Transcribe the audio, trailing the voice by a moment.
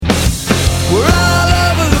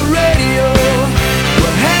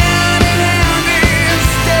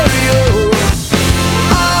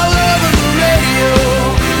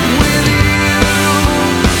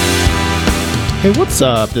Hey, what's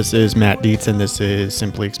up? This is Matt Dietz, and this is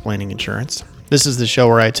Simply Explaining Insurance. This is the show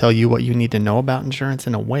where I tell you what you need to know about insurance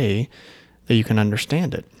in a way that you can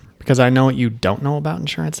understand it. Because I know what you don't know about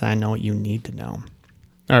insurance, and I know what you need to know. All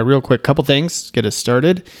right, real quick, couple things to get us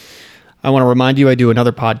started. I want to remind you I do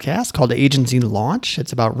another podcast called Agency Launch.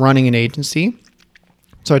 It's about running an agency.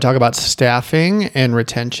 So I talk about staffing and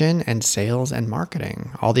retention and sales and marketing.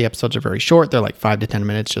 All the episodes are very short. They're like 5 to 10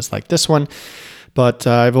 minutes, just like this one. But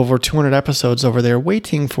I have over 200 episodes over there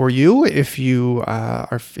waiting for you if you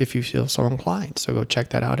feel so inclined. So go check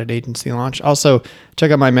that out at Agency Launch. Also,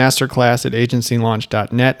 check out my masterclass at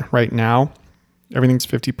agencylaunch.net right now. Everything's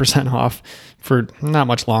 50% off for not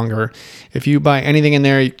much longer. If you buy anything in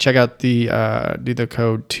there, check out do the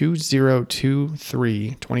code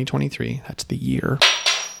 2023 2023. That's the year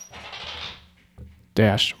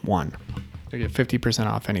 -1. You get 50%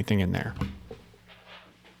 off anything in there.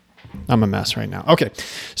 I'm a mess right now. Okay,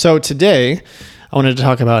 so today I wanted to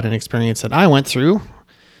talk about an experience that I went through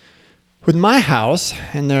with my house,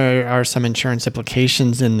 and there are some insurance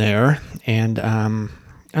implications in there. And I don't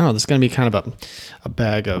know, this is going to be kind of a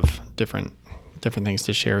bag of different things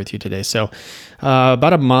to share with you today. So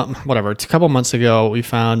about a couple months ago, we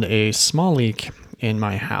found a small leak in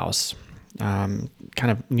my house, kind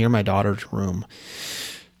of near my daughter's room.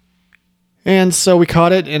 And so we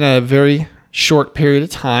caught it in a very short period of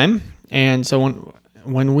time. And so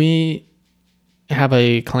when we have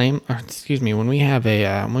a claim, when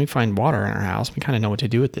we find water in our house, we kind of know what to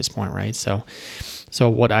do at this point, right? So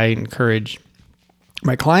what I encourage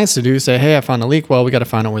my clients to do is say, hey, I found a leak. Well, we got to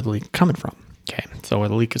find out where the leak is coming from. Okay. So where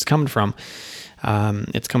the leak is coming from,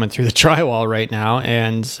 it's coming through the drywall right now.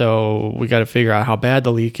 And so we got to figure out how bad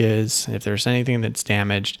the leak is, if there's anything that's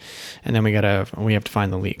damaged, and then we have to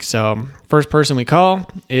find the leak. So first person we call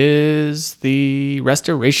is the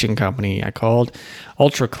restoration company. I called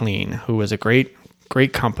Ultra Clean, who is a great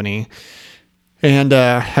company, and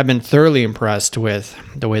have been thoroughly impressed with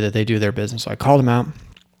the way that they do their business. So I called them out.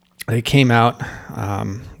 They came out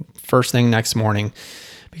first thing next morning,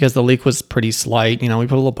 because the leak was pretty slight. We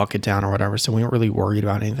put a little bucket down or whatever, so we weren't really worried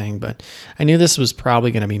about anything, but I knew this was probably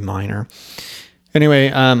going to be minor. Anyway,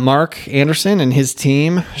 Mark Anderson and his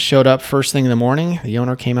team showed up first thing in the morning. The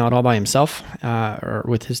owner came out all by himself, or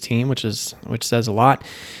with his team, which says a lot.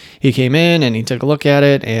 He came in and he took a look at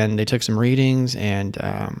it, and they took some readings, and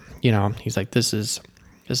he's like, this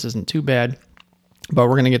isn't too bad, but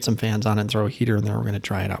we're going to get some fans on it and throw a heater in there. We're going to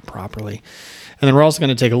dry it out properly. And then we're also going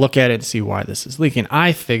to take a look at it and see why this is leaking.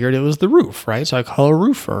 I figured it was the roof, right? So I call a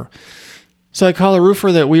roofer.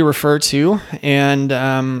 That we refer to, and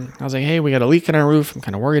I was like, hey, we got a leak in our roof. I'm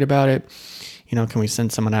kind of worried about it. Can we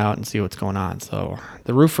send someone out and see what's going on? So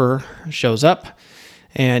the roofer shows up,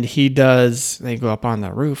 and they go up on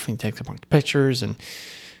the roof, and he takes a bunch of pictures, and,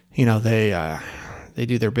 they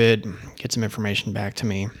do their bid, get some information back to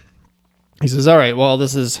me. He says, all right, well,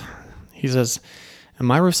 and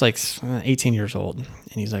my roof's like 18 years old. And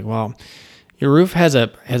he's like, well, your roof has a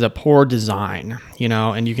poor design,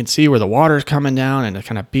 and you can see where the water's coming down and it's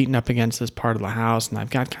kind of beating up against this part of the house. And I've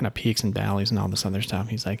got kind of peaks and valleys and all this other stuff.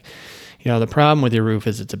 He's like, the problem with your roof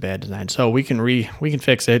is it's a bad design. So we can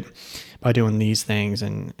fix it by doing these things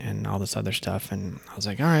and all this other stuff. And I was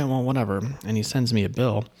like, all right, well, whatever. And he sends me a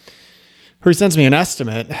bill, or he sends me an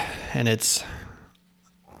estimate, and it's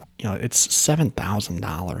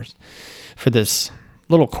 $7,000 for this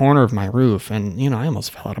little corner of my roof. And, I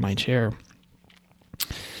almost fell out of my chair.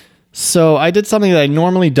 So I did something that I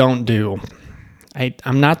normally don't do.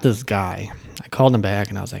 I'm not this guy. I called him back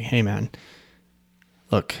and I was like, hey man,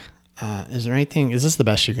 look, is this the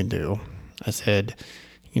best you can do? I said,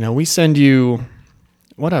 we send you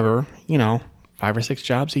whatever, 5 or 6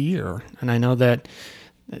 jobs a year. And I know that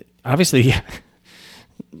obviously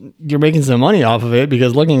you're making some money off of it,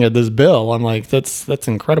 because looking at this bill, I'm like, that's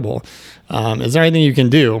incredible. Is there anything you can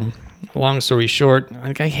do? Long story short,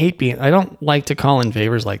 I don't like to call in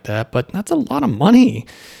favors like that, but that's a lot of money.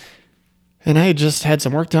 And I just had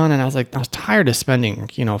some work done, and I was tired of spending,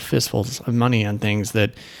 fistfuls of money on things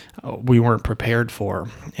that we weren't prepared for.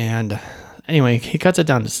 And anyway, he cuts it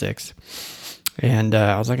down to 6. And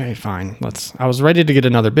I was like, okay, fine. I was ready to get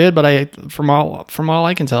another bid, but from all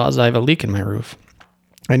I can tell is I have a leak in my roof.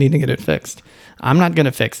 I need to get it fixed. I'm not going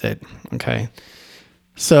to fix it. Okay.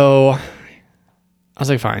 So I was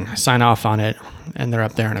like, fine, I sign off on it, and they're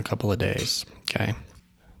up there in a couple of days. Okay.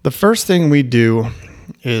 The first thing we do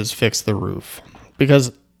is fix the roof,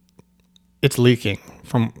 because it's leaking.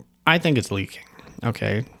 I think it's leaking.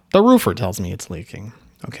 Okay. The roofer tells me it's leaking.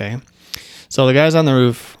 Okay. So the guys on the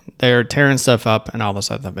roof, they're tearing stuff up and all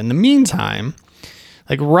this other stuff. In the meantime,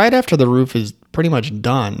 like right after the roof is pretty much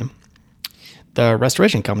done, the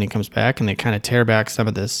restoration company comes back and they kind of tear back some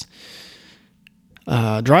of this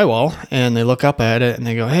drywall, and they look up at it and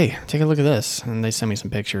they go, "Hey, take a look at this." And they send me some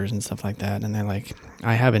pictures and stuff like that. And they're like,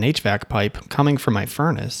 "I have an HVAC pipe coming from my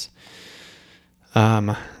furnace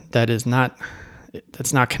that's not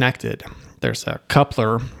connected. There's a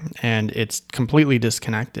coupler and it's completely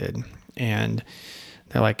disconnected." And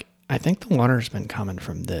they're like, "I think the water's been coming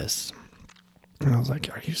from this." And I was like,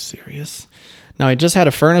 "Are you serious?" Now, I just had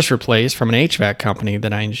a furnace replaced from an HVAC company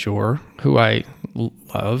that I insure, who I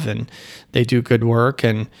love, and they do good work.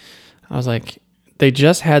 And I was like, they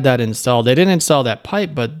just had that installed. They didn't install that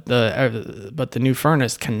pipe, but the new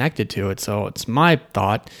furnace connected to it. So it's my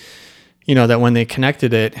thought, that when they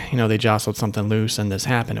connected it, they jostled something loose and this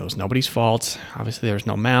happened. It was nobody's fault. Obviously, there's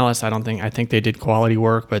no malice. I think they did quality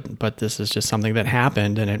work, but this is just something that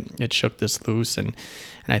happened, and it shook this loose, and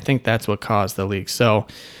I think that's what caused the leak. So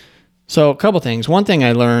a couple things. One thing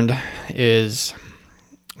I learned is,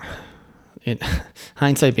 in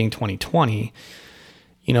hindsight being 2020,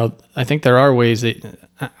 I think there are ways that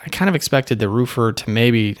I kind of expected the roofer to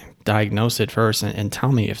maybe diagnose it first and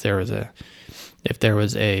tell me if there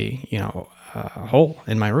was a hole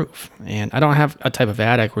in my roof. And I don't have a type of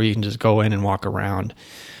attic where you can just go in and walk around.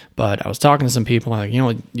 But I was talking to some people, like,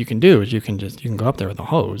 what you can do is you can go up there with a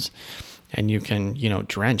hose and you can,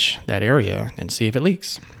 drench that area and see if it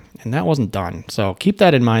leaks. And that wasn't done. So keep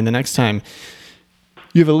that in mind the next time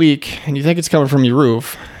you have a leak and you think it's coming from your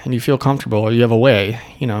roof and you feel comfortable, or you have a way,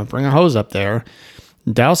 bring a hose up there,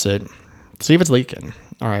 douse it, see if it's leaking.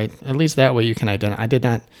 All right. At least that way you can identify. I did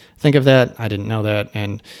not think of that. I didn't know that.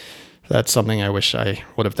 And that's something I wish I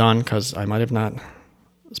would have done, because I might have not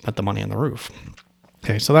spent the money on the roof.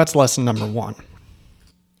 Okay. So that's lesson number 1.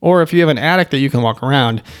 Or if you have an attic that you can walk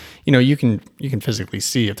around, you can physically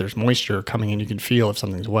see if there's moisture coming in. You can feel if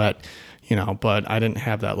something's wet, but I didn't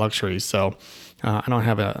have that luxury. So I don't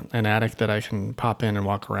have an attic that I can pop in and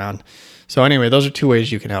walk around. So anyway, those are 2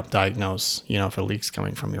 ways you can help diagnose, if a leak's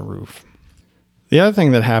coming from your roof. The other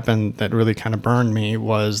thing that happened that really kind of burned me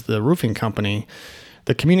was the roofing company.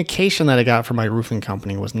 The communication that I got from my roofing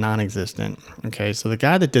company was non-existent. Okay, so the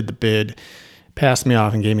guy that did the bid passed me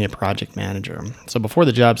off and gave me a project manager. So before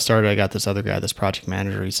the job started, I got this other guy, this project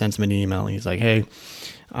manager. He sends me an email. He's like, "Hey,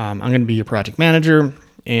 I'm going to be your project manager,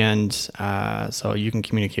 and so you can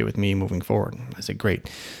communicate with me moving forward." I said, "Great."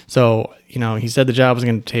 So, he said the job was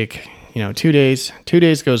going to take, 2 days. 2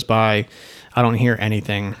 days goes by. I don't hear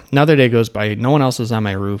anything. Another day goes by. No one else is on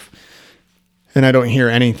my roof, and I don't hear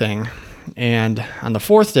anything. And on the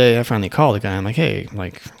 4th day, I finally call the guy. I'm like, "Hey,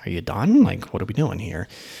 are you done? What are we doing here?"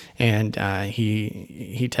 And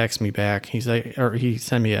he texts me back. He's like, or he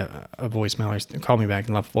sent me a voicemail. He called me back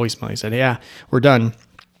and left a voicemail. He said, "Yeah, we're done."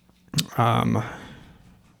 I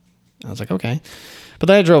was like, "Okay." But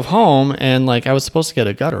then I drove home, and I was supposed to get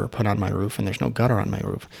a gutter put on my roof, and there's no gutter on my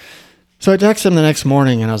roof. So I texted him the next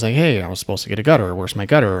morning, and I was like, "Hey, I was supposed to get a gutter. Where's my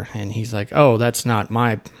gutter?" And he's like, "Oh, that's not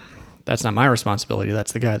my responsibility.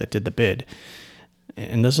 That's the guy that did the bid."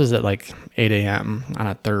 And this was at 8 a.m. on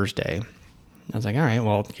a Thursday. I was like, "All right,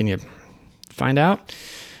 well, can you find out?"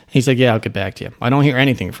 He's like, "Yeah, I'll get back to you." I don't hear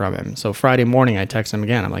anything from him. So Friday morning, I text him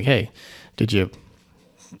again. I'm like, "Hey, did you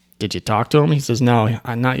talk to him?" He says, "No,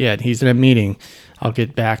 not yet. He's in a meeting. I'll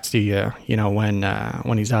get back to you,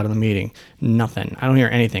 when he's out of the meeting." Nothing. I don't hear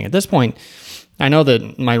anything. At this point, I know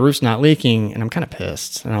that my roof's not leaking, and I'm kind of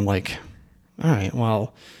pissed. And I'm like, "All right,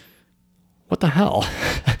 well, what the hell?"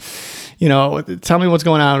 Tell me what's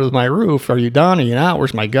going on with my roof. Are you done? Are you not?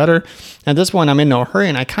 Where's my gutter? At this point, I'm in no hurry,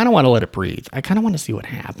 and I kind of want to let it breathe. I kind of want to see what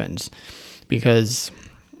happens, because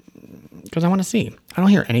I want to see. I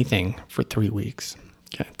don't hear anything for 3 weeks.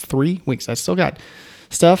 Okay, 3 weeks. I still got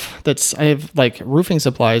stuff I have roofing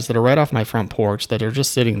supplies that are right off my front porch that are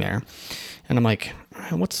just sitting there. And I'm like,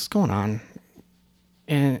 "What's going on?"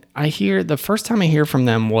 And the first time I hear from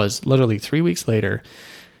them was literally 3 weeks later.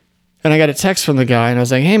 And I got a text from the guy, and I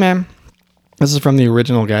was like, "Hey, man," this is from the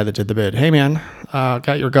original guy that did the bid. "Hey, man,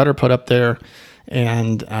 got your gutter put up there,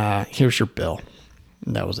 and here's your bill."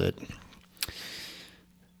 And that was it.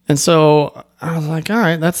 And so I was like, "All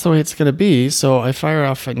right, that's the way it's going to be." So I fire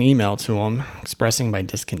off an email to him expressing my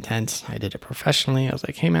discontent. I did it professionally. I was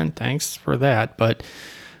like, "Hey, man, thanks for that, but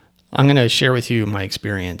I'm going to share with you my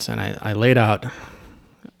experience." And I laid out,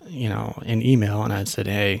 an email, and I said,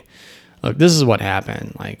 "Hey, look, this is what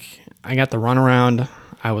happened. I got the runaround.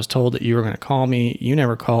 I was told that you were going to call me. You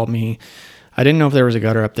never called me. I didn't know if there was a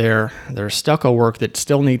gutter up there. There's stucco work that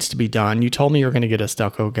still needs to be done. You told me you were going to get a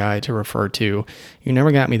stucco guy to refer to. You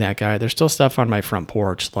never got me that guy. There's still stuff on my front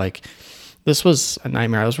porch, this was a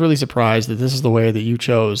nightmare. I was really surprised that this is the way that you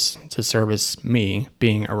chose to service me,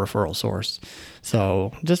 being a referral source.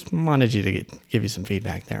 So just wanted you to give you some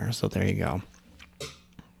feedback there. So there you go.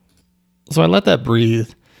 So I let that breathe,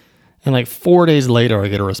 and like 4 days later, I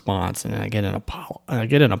get a response, and I get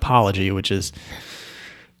an apology, which is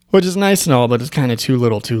nice and all, but it's kind of too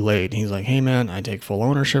little, too late. He's like, "Hey man, I take full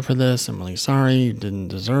ownership for this. I'm really sorry. You didn't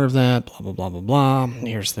deserve that. Blah blah blah blah blah.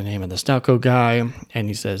 Here's the name of the stucco guy," and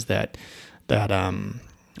he says that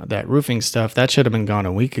roofing stuff that should have been gone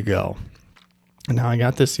a week ago. And now I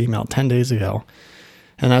got this email 10 days ago,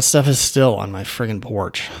 and that stuff is still on my friggin'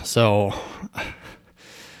 porch. So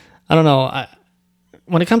I don't know.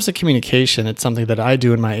 When it comes to communication, it's something that I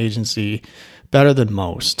do in my agency better than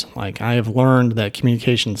most. Like, I have learned that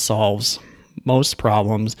communication solves most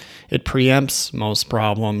problems. It preempts most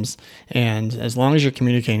problems. And as long as you're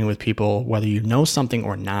communicating with people, whether you know something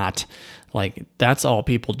or not, like, that's all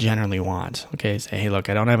people generally want. Okay, say, "Hey, look,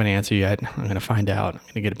 I don't have an answer yet. I'm going to find out. I'm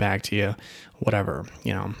going to get it back to you," whatever,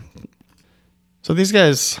 So these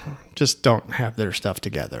guys just don't have their stuff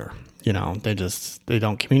together. They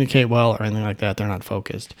don't communicate well or anything like that. They're not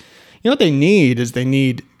focused. What they need is they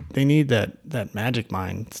need that Magic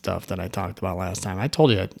Mind stuff that I talked about last time. I told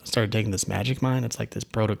you I started taking this Magic Mind. It's like this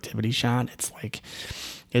productivity shot.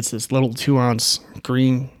 It's this little 2-ounce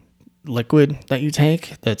green liquid that you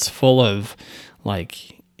take that's full of,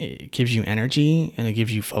 like, it gives you energy and it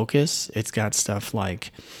gives you focus. It's got stuff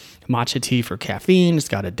like matcha tea for caffeine. It's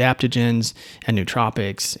got adaptogens and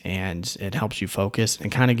nootropics, and it helps you focus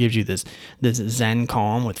and kind of gives you this zen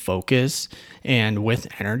calm with focus and with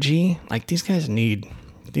energy. Like, these guys need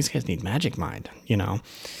Magic Mind.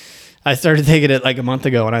 I started taking it like a month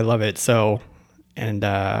ago and I love it. So, and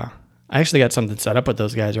I actually got something set up with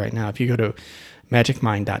those guys right now. If you go to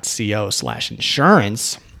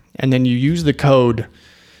magicmind.co/insurance and then you use the code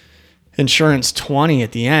insurance20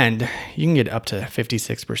 at the end, you can get up to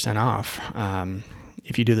 56% off.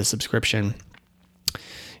 If you do the subscription,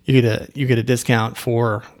 you get a discount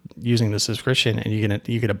for using the subscription, and you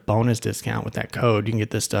get a bonus discount with that code. You can get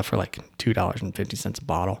this stuff for like $2.50 a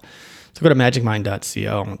bottle. So go to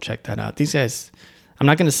magicmind.co and check that out. These guys, I'm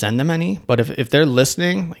not going to send them any, but if they're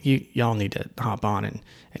listening, y'all need to hop on and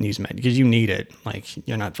use Magic, because you need it. Like,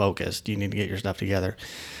 you're not focused. You need to get your stuff together.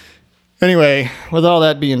 Anyway, with all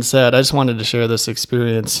that being said, I just wanted to share this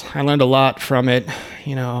experience. I learned a lot from it.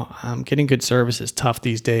 Getting good service is tough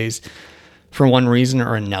these days for one reason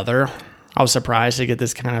or another. I was surprised to get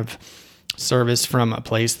this kind of service from a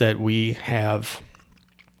place that we have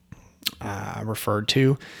referred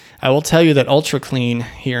to. I will tell you that Ultra Clean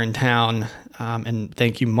here in town, and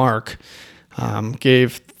thank you, Mark,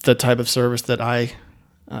 gave the type of service that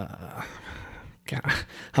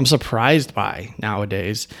I'm surprised by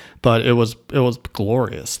nowadays, but it was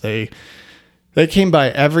glorious. They came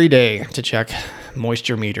by every day to check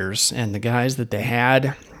moisture meters, and the guys that they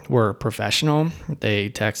had were professional. They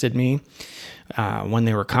texted me when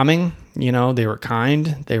they were coming. They were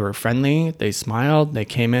kind, they were friendly, they smiled, they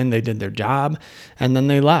came in, they did their job, and then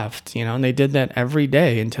they left, and they did that every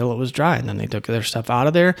day until it was dry, and then they took their stuff out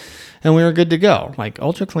of there, and we were good to go. Like,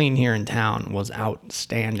 Ultra Clean here in town was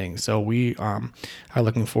outstanding. So we are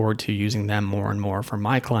looking forward to using them more and more for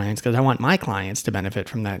my clients, because I want my clients to benefit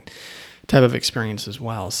from that type of experience as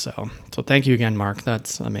well. So thank you again, Mark.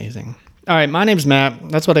 That's amazing. All right, my name's Matt.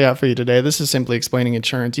 That's what I got for you today. This is Simply Explaining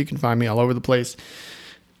Insurance. You can find me all over the place.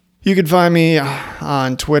 You can find me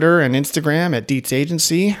on Twitter and Instagram at Dietz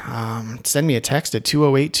Agency. Send me a text at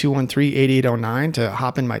 208-213-8809 to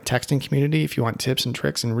hop in my texting community if you want tips and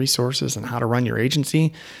tricks and resources on how to run your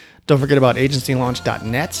agency. Don't forget about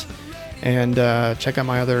agencylaunch.net, and check out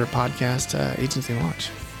my other podcast, Agency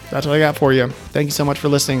Launch. That's what I got for you. Thank you so much for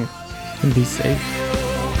listening, and be safe.